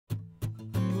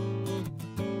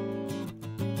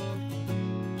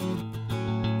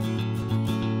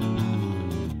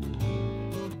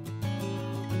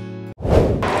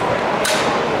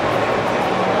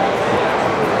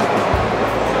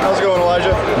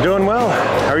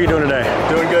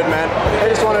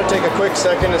a quick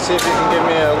second to see if you can give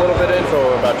me a little bit of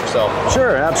info about yourself?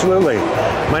 Sure, absolutely.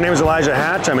 My name is Elijah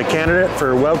Hatch. I'm a candidate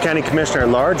for Weld County Commissioner at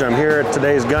Large. I'm here at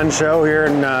today's gun show here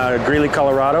in Greeley,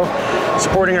 Colorado,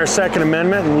 supporting our Second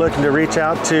Amendment and looking to reach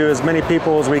out to as many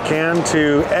people as we can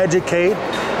to educate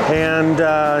and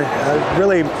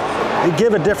really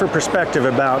give a different perspective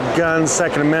about guns,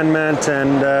 Second Amendment,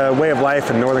 and way of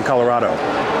life in Northern Colorado.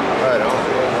 Right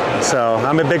on. So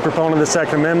I'm a big proponent of the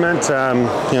Second Amendment.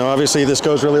 You know, obviously this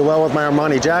goes really well with my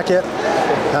Armani jacket.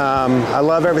 I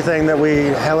love everything that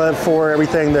we live for,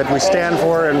 everything that we stand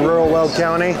for in rural Weld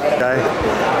County.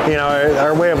 You know,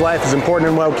 our way of life is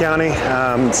important in Weld County.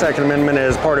 Second Amendment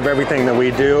is part of everything that we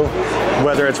do,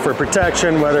 whether it's for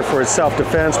protection, whether for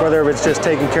self-defense, whether it's just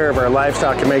taking care of our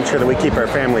livestock and make sure that we keep our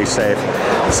families safe.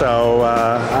 So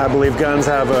I believe guns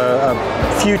have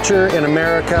a future in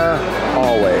America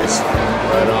always.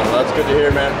 Right on. That's good to hear,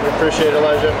 man. We appreciate it,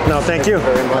 Elijah. No, thank you.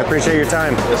 Very much. I appreciate your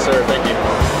time. Yes, sir. Thank you.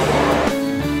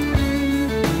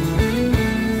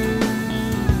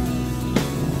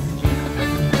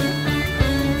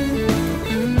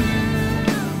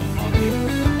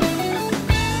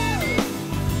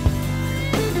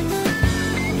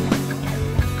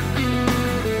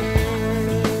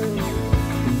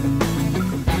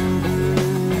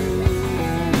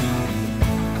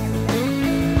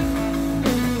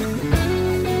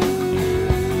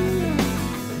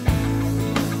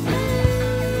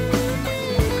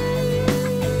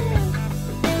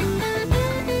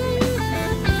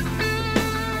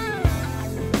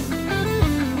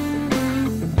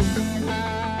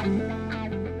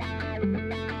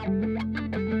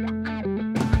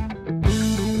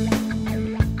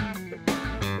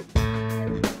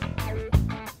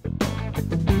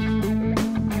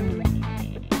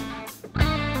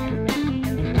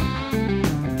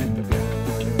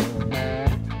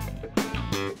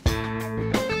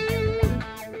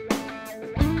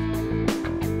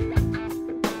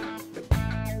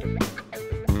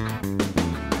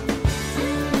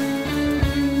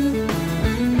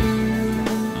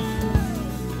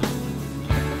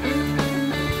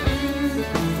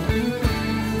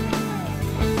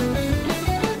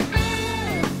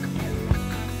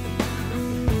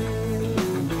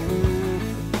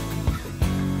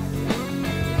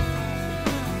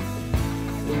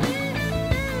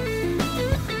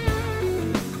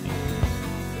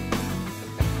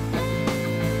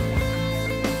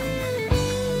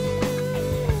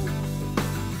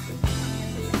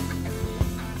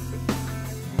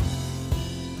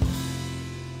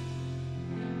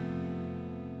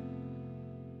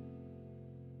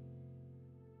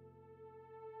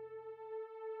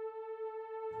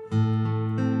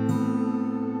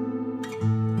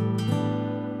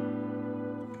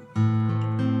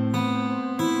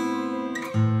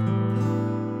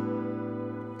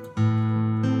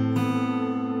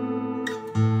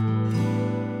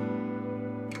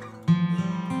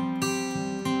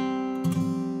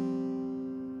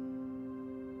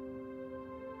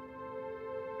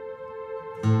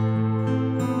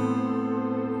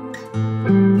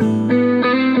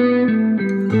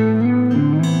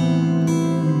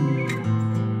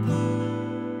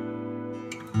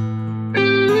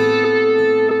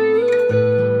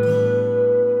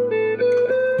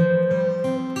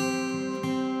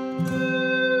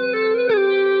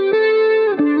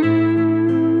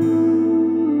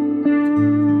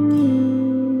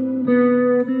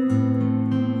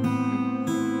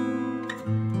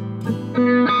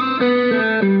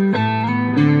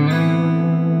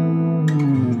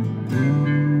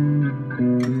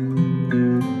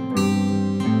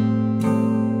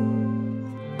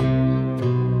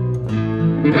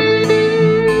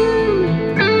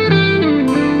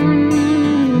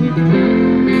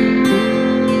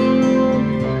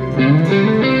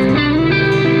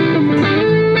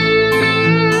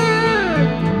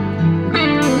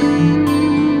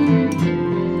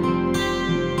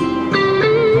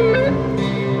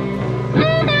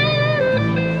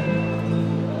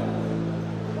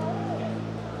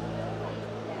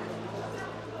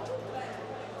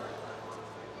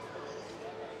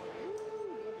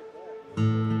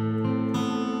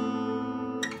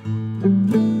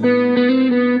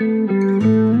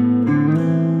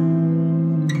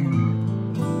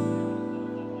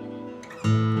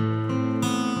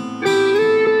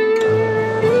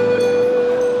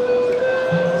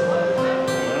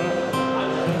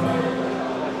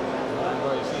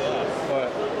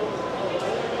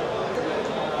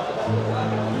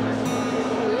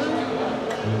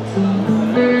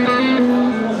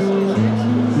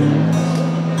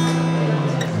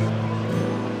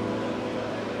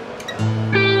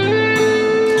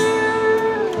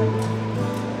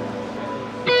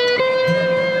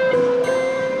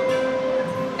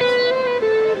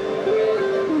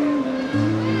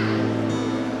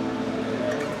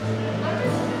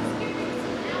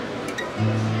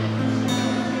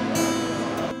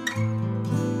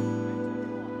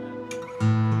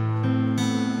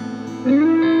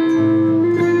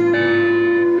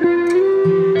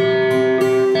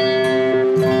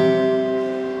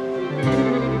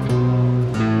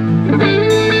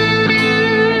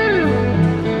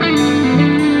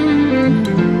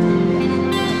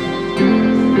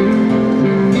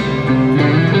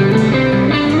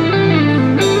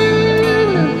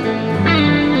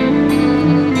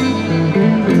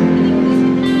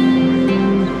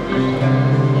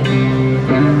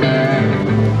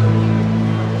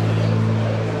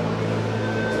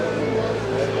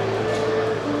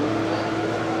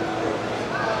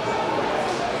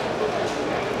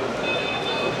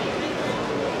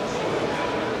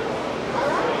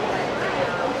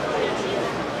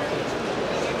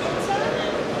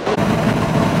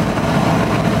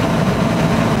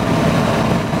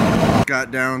 got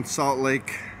down Salt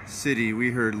Lake City, we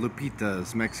heard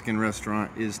Lupita's Mexican restaurant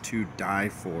is to die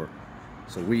for.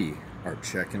 So we are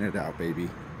checking it out, baby.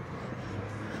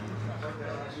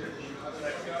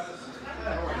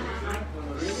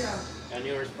 And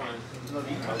yours fine.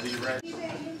 I'll be right.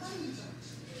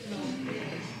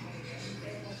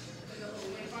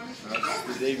 How's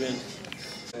the day been?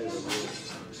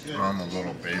 I'm a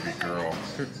little baby girl.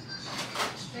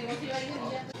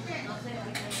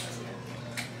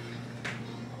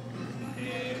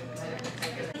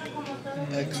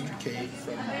 Extra cake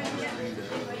from Margarita.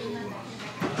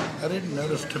 I didn't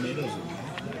notice tomatoes in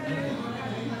there.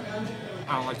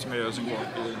 I don't like tomatoes and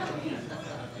guac either.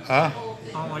 Huh?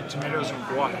 I don't like tomatoes and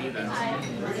guac either.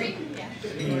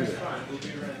 Me neither.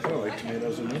 I don't like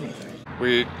tomatoes in anything.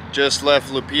 We just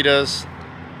left Lupita's.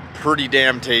 Pretty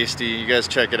damn tasty. You guys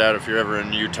check it out if you're ever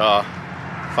in Utah.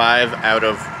 5 out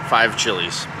of 5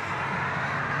 Chili's.